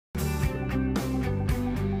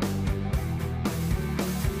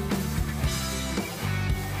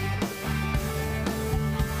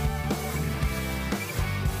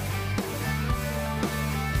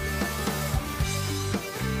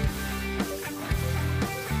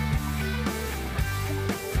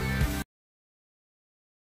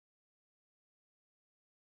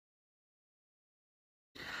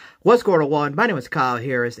What's going on? My name is Kyle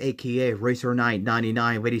Harris, aka Racer Knight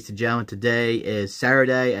 99. Ladies and gentlemen, today is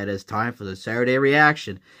Saturday, and it's time for the Saturday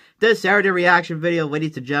reaction. This Saturday reaction video,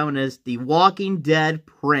 ladies and gentlemen, is the Walking Dead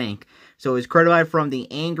prank. So it's credited from the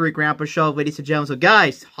Angry Grandpa Show, ladies and gentlemen. So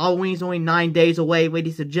guys, Halloween's only 9 days away,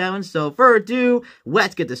 ladies and gentlemen. So for ado,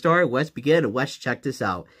 let's get this started. Let's begin and let's check this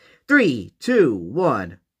out. 3, 2,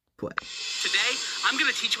 1, play. Today, I'm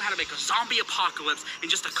gonna teach you how to make a zombie apocalypse in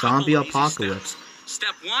just a couple of easy steps.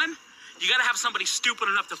 Step 1, you gotta have somebody stupid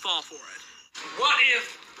enough to fall for it. What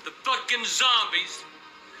if the fucking zombies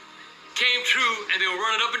came true and they were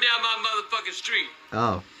running up and down my motherfucking street?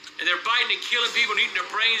 Oh. And they're biting and killing people and eating their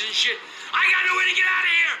brains and shit. I got no way to get out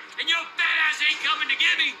of here, and your fat ass ain't coming to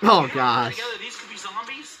get me. Oh gosh. Together, these could be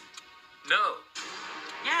zombies? No.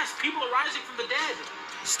 Yes, people are rising from the dead.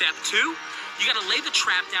 Step 2, you gotta lay the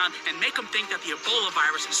trap down and make them think that the Ebola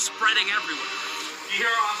virus is spreading everywhere. You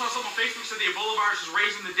hear, I saw someone on Facebook said the Ebola virus is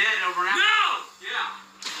raising the dead over now. No! Yeah.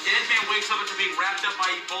 Dead man wakes up after being wrapped up by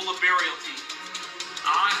Ebola burial team.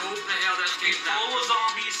 I hope the hell that stays out. Ebola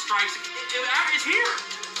zombie strikes. It's here.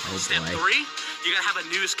 Oh, Step boy. 3, you gotta have a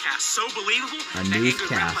newscast so believable A that Angry newscast.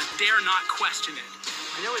 Grandpa dare not question it.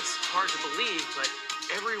 I know it's hard to believe, but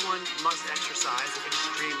everyone must exercise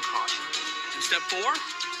extreme caution. And step 4,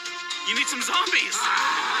 you need some zombies.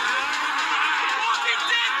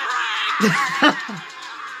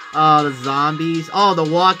 Oh, the zombies. Oh, the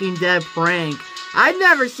Walking Dead prank. I've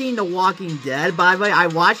never seen The Walking Dead, by the way. I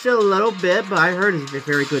watched it a little bit, but I heard it's a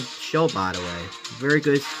very good show, by the way. Very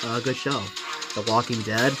good, good show. The Walking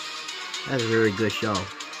Dead. That's a very good show.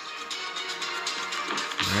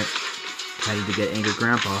 Alright. Ready to get Angry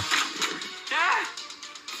Grandpa. Dad!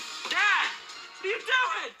 Dad! What are you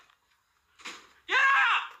doing? Yeah!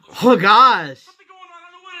 Oh, gosh. Something going on.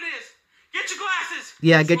 I don't know what it is. Get your glasses.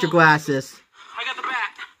 Yeah, get your glasses. I got the bat.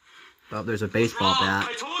 Oh, there's a baseball bat.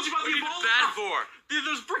 I told you about the Ebola. Bad for.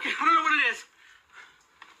 There's freaking, I don't know what it is.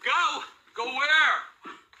 Go. Go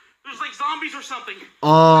where? There's like zombies or something.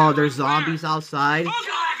 Oh, there's zombies outside. Oh,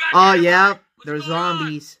 God. Oh, yeah. What's There's going on?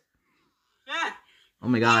 zombies. Yeah. Oh,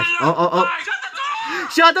 my gosh. No, Oh, oh, oh. Shut the door.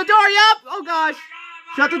 Shut the door. Yep. Oh, gosh.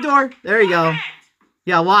 Shut the door. There you go.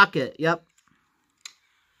 Yeah, lock it. Yep.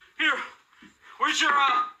 Here. Where's your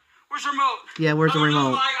remote? Yeah, where's the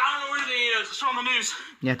remote? I don't know where anything is. It's on the news.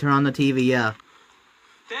 Yeah, turn on the TV, yeah.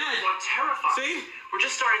 Dad. I'm terrified. See? We're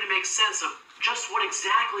just starting to make sense of just what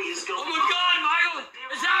exactly is going Oh on. my God, Michael!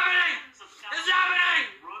 It's happening! It's happening!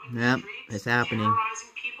 Yep, it's happening.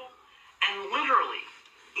 Terrorizing people and literally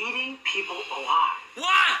eating people alive.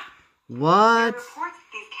 What? What? Reports that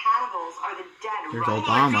these cannibals are the dead There's right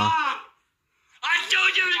Obama. I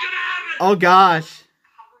told you it was gonna happen! Oh, gosh.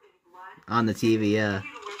 covered in blood. On the TV, yeah. Due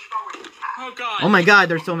to which forward attack. Oh, God. Oh, my God,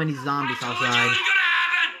 there's so many zombies I told you it outside. was gonna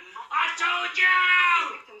happen! I told you!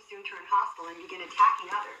 Victims soon turn hostile and begin attacking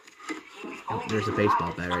others. Oh, there's a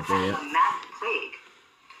baseball bat right there, A yeah. mass plague.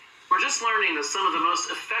 We're just learning that some of the most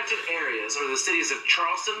affected areas are the cities of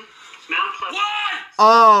Charleston, Mount Pleasant. What?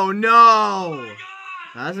 Oh, no. Oh my God!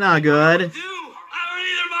 That's not good. Dude, I don't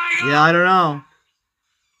either, Michael! Yeah, I don't know.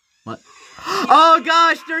 What? Oh,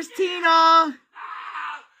 gosh, there's Tina.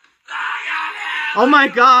 Oh, my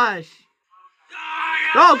gosh.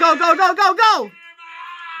 Go, go, go, go, go, go.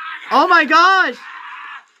 Oh, my gosh.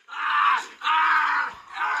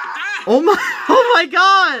 Oh, my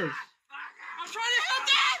gosh. I'm trying to help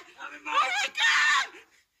Dad. Oh, my God.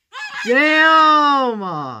 Damn.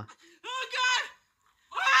 Oh, God.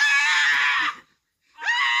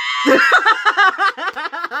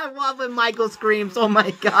 I love when Michael screams. Oh,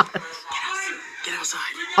 my gosh. Get outside.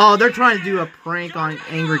 Oh, they're trying to do a prank on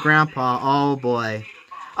Angry Grandpa. Oh, boy.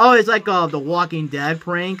 Oh, it's like the Walking Dead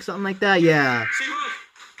prank, something like that. Yeah. See what?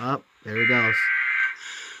 Oh, there he goes.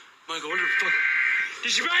 Michael, what the fuck?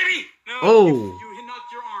 Did you bite me? No. Oh. You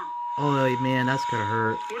knocked your arm. Oh, man, that's gonna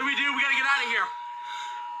hurt. What do? We gotta get out of here.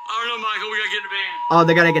 I don't know, Michael. We gotta get in the van. Oh,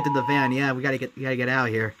 they gotta get to the van. Yeah, we gotta get out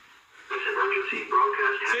of here. This emergency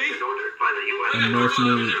broadcast has See? been ordered by the U.S.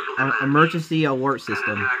 Emergency alert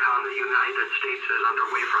system. Attack on the United States is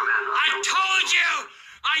underway from an I told you!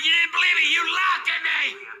 You didn't believe me! You laughed at me!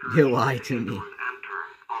 You lied to me.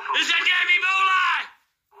 It's a damn Ebola!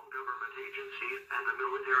 All government agencies and the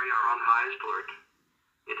military are on high alert.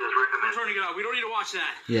 It is I'm recommended. trying to get out. We don't need to watch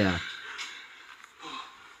that. Yeah.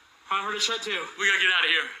 I heard it shut too. We gotta get out of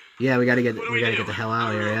here. Yeah, we gotta get What do we we gotta do? get the hell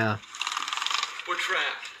out of here. Yeah. We're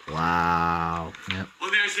trapped. Wow. Yep. One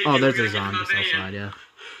thing I say, Oh, we there's gotta the get in zombies van. outside. Yeah.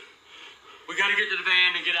 We gotta get to the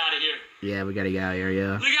van and get out of here. Yeah, we gotta get out of here.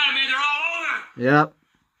 Yeah. Look at them, man. They're all over. Yep.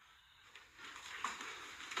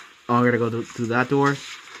 Oh, I'm gonna go through that door.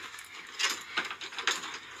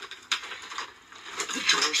 The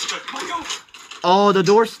door's stuck Oh, the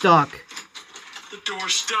door's stuck. The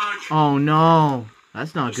door's stuck. Oh no,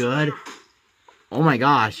 that's not good. Oh my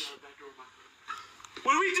gosh.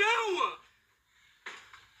 What do we do?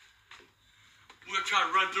 We're gonna try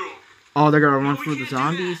to run through them. Oh, they're gonna run we through the can't do that.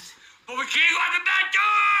 zombies? But we can't go out the back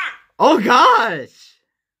door! Oh gosh!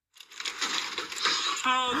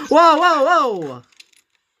 Whoa, whoa, whoa!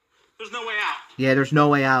 There's no way out. Yeah, there's no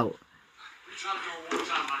way out. Try the door one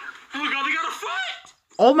time, Michael. Oh my god, they got a foot!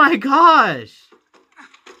 Oh my gosh!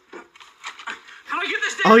 How do I get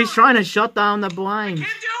this down? Oh, he's trying to shut down the blinds.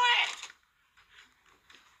 Can't do it!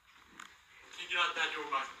 Can't get out that door,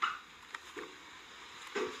 Michael.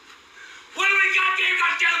 What do we got, Dave?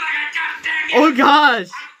 Goddamn, Oh gosh!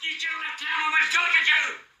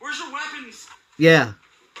 Where's your weapons? Yeah.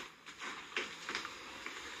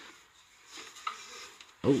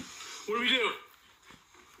 Oh. What do we do?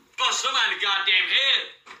 Bust somebody in the goddamn head.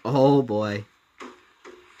 Oh boy.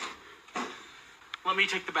 Let me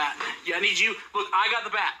take the bat. Yeah, I need you. Look, I got the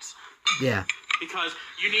bats. Yeah. Because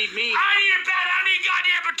you need me. I need a bat. I need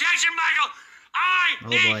goddamn protection, Michael. I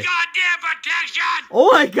need boy. goddamn protection.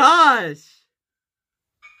 Oh my gosh!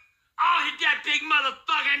 I'll hit that big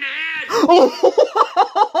motherfucker in the head.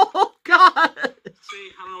 Oh god!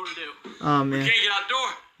 See, I don't know what to do. Oh man. Can't get out the door.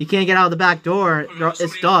 You can't get out of the back door.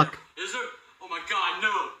 It's stuck. Is there? Oh my god,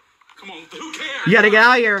 no. Come on, who cares? You gotta get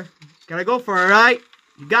out of here. Gotta go for it, right?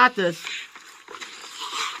 You got this.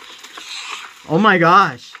 Oh my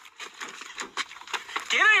gosh.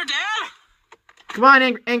 Get in here, Dad. Come on,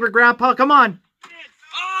 angry grandpa. Come on.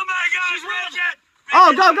 Oh my gosh, Bridget.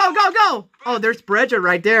 Oh, go, go, go, go. Oh, there's Bridget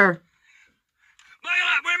right there.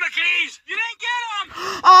 Where are my keys? You didn't get them.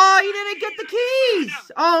 Oh, he didn't get the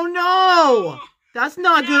keys. Oh no. That's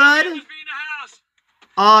not good.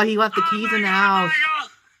 Oh, he left the keys in the house.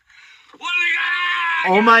 What do we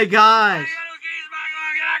got? Oh my gosh.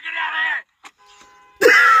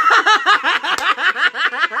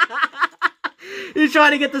 He's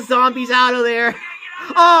trying to get the zombies out of there.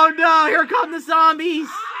 Oh no, here come the zombies.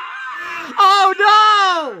 Oh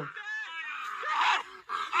no.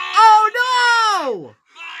 Oh no.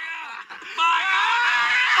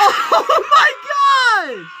 Oh my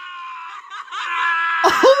gosh.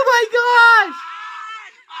 Oh my gosh.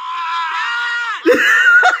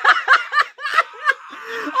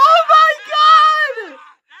 Oh my god.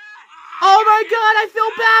 Oh my god, I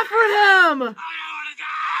feel bad for him.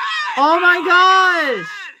 Oh my gosh.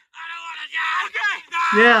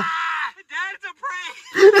 Yeah. Dad's a prank.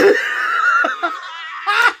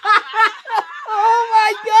 Oh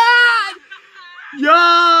my god. Yo,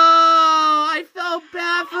 I felt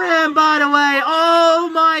bad for him, by the way. Oh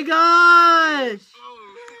my gosh.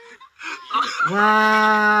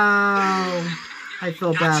 Wow. I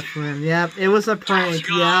feel bad for him. Yep, it was a prank. Yep.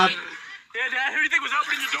 Yeah, Dad, who do you think was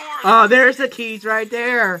opening the door? Oh, there's the keys right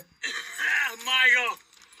there. Michael.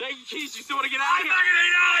 Take your keys. You still want to get out of here? I'm not going to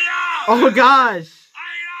eat all y'all. Oh gosh. I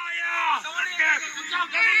eat all y'all.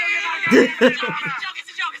 It's a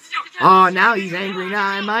joke. It's a joke. Oh, now he's angry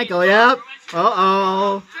now, Michael. Yep.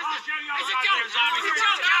 Uh-oh.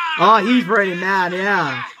 Oh, he's pretty mad,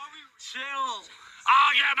 yeah. Chill.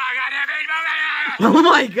 Oh, yeah, my goddamn. Oh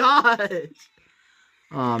my gosh.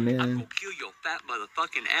 Oh man. I'm gonna kill your fat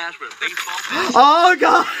motherfucking ass with a baseball bat. Oh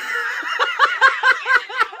god.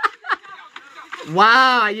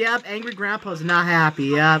 Wow, yep, angry grandpa's not happy,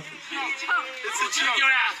 yep.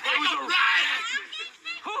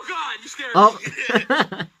 Oh god, you scared Oh. me.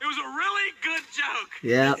 It was a really good joke.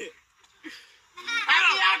 Yep.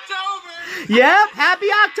 Happy October! Yep,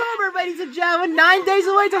 happy October, ladies and gentlemen. 9 days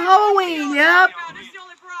away to Halloween, yep. This is the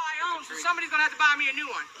only bra I own, so somebody's gonna have to buy me a new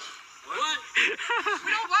one. What?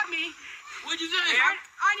 We don't let me. What'd you say?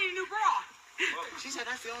 I need a new bra. She said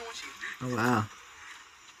that's the only one she... Oh wow.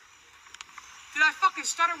 Did I fucking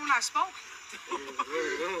stutter when I spoke?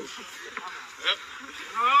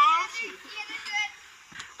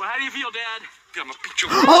 Well, how do you feel, Dad? I'm a beat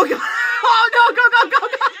your... Oh god. Oh no, go.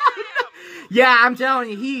 Yeah, I'm telling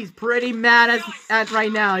you, he's pretty mad at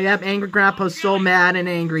right now. Yep, angry grandpa's so mad and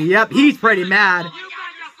angry. Yep, he's pretty mad.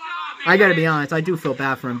 I gotta be honest, I do feel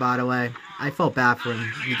bad for him, by the way. I felt bad for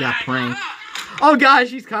him. He got pranked. Oh gosh,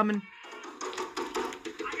 he's coming. I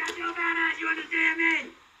got your badass, you understand me?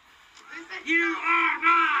 You are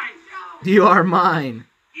mine! You are mine.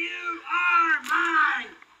 You are mine!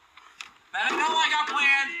 I know I got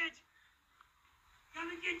planned.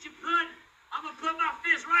 Gonna get you put. I'm gonna put my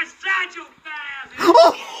fist right inside your fat ass.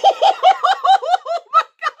 Oh my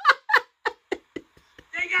god!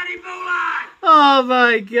 They got Ebola! Oh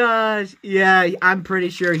my gosh. Yeah, I'm pretty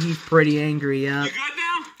sure he's pretty angry, yeah. You good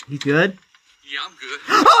now? He's good? Yeah, I'm good.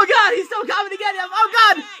 Oh god, he's still coming to get him! Oh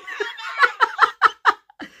god!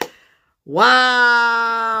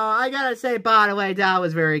 Wow! I gotta say, by the way, that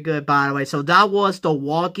was very good, by the way. So that was the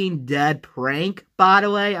Walking Dead prank, by the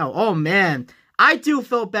way. Oh man. I do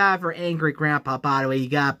feel bad for Angry Grandpa, by the way. He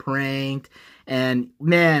got pranked. And,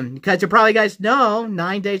 man, because you probably guys know,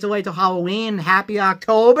 9 days away till Halloween. Happy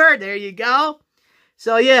October. There you go.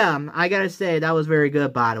 So, yeah, I gotta say, that was very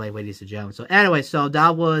good, by the way, ladies and gentlemen. So, anyway, so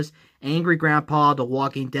that was Angry Grandpa, the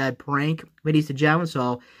Walking Dead prank, ladies and gentlemen.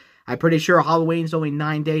 So, I'm pretty sure Halloween's only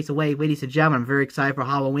 9 days away, ladies and gentlemen. I'm very excited for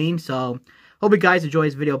Halloween. So, hope you guys enjoy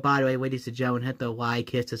this video. By the way, ladies and gentlemen, hit the like,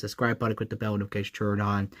 hit the subscribe button, click the bell notification turned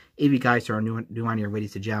on. If you guys are new on here,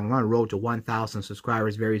 ladies and gentlemen, we're on the road to 1,000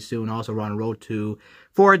 subscribers very soon. Also, we're on the road to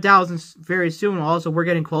 4,000 very soon. Also, we're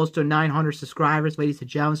getting close to 900 subscribers, ladies and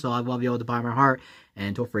gentlemen. So, I love you all to buy my heart.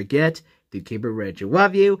 And don't forget to keep it rich. I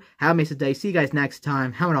love you. Have a amazing day. See you guys next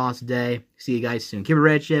time. Have an awesome day. See you guys soon. Keep it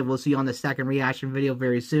rich. We'll see you on the second reaction video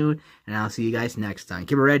very soon. And I'll see you guys next time.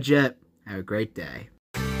 Keep it rich. Have a great day.